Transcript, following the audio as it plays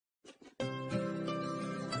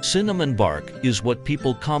Cinnamon bark is what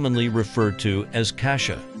people commonly refer to as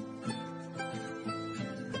cassia.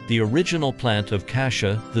 The original plant of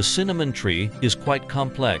cassia, the cinnamon tree, is quite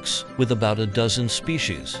complex, with about a dozen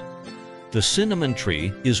species. The cinnamon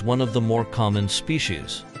tree is one of the more common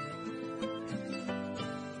species.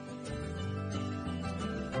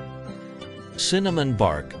 Cinnamon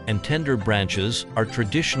bark and tender branches are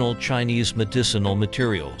traditional Chinese medicinal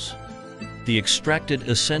materials. The extracted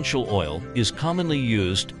essential oil is commonly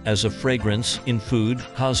used as a fragrance in food,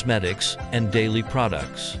 cosmetics, and daily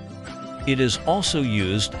products. It is also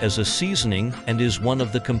used as a seasoning and is one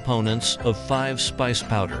of the components of 5-spice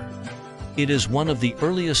powder. It is one of the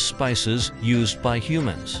earliest spices used by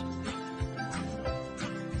humans.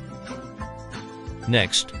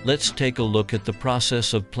 Next, let's take a look at the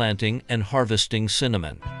process of planting and harvesting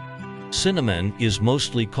cinnamon. Cinnamon is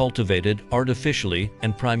mostly cultivated artificially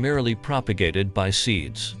and primarily propagated by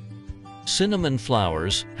seeds. Cinnamon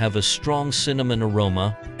flowers have a strong cinnamon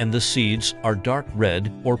aroma, and the seeds are dark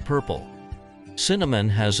red or purple. Cinnamon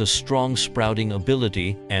has a strong sprouting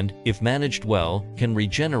ability and, if managed well, can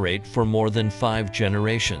regenerate for more than 5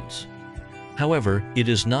 generations. However, it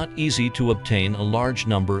is not easy to obtain a large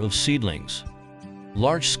number of seedlings.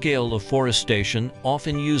 Large-scale afforestation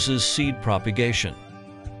often uses seed propagation.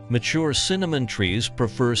 Mature cinnamon trees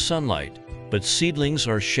prefer sunlight, but seedlings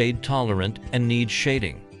are shade-tolerant and need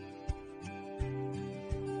shading.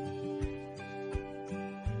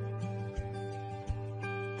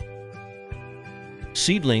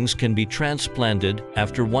 Seedlings can be transplanted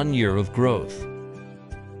after 1 year of growth.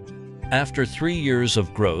 After 3 years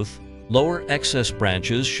of growth, lower excess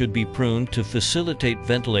branches should be pruned to facilitate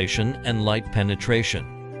ventilation and light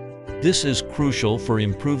penetration. This is crucial for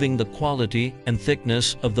improving the quality and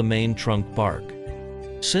thickness of the main trunk bark.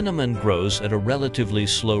 Cinnamon grows at a relatively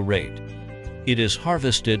slow rate. It is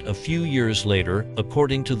harvested a few years later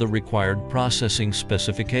according to the required processing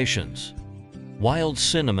specifications. Wild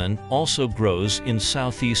cinnamon also grows in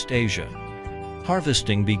Southeast Asia.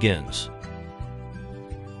 Harvesting begins.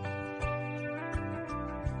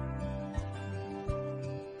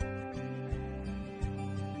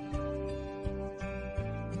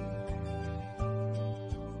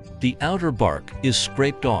 The outer bark is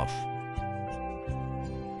scraped off.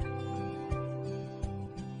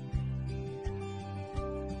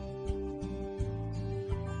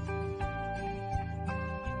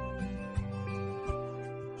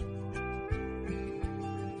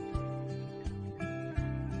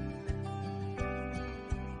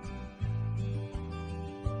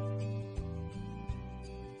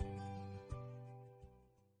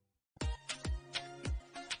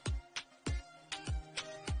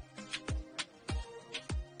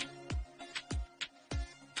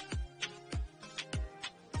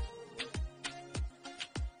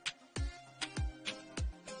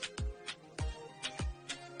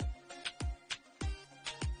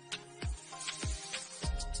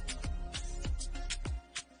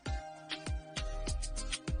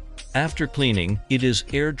 After cleaning, it is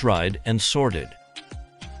air-dried and sorted.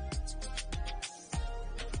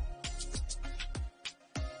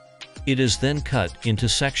 It is then cut into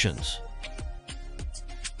sections.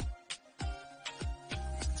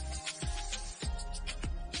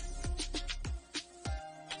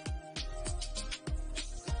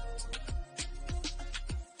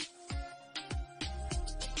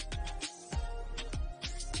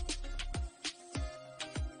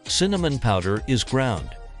 Cinnamon powder is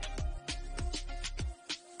ground.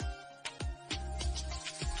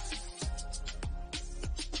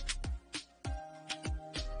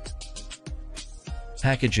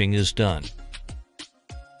 Packaging is done.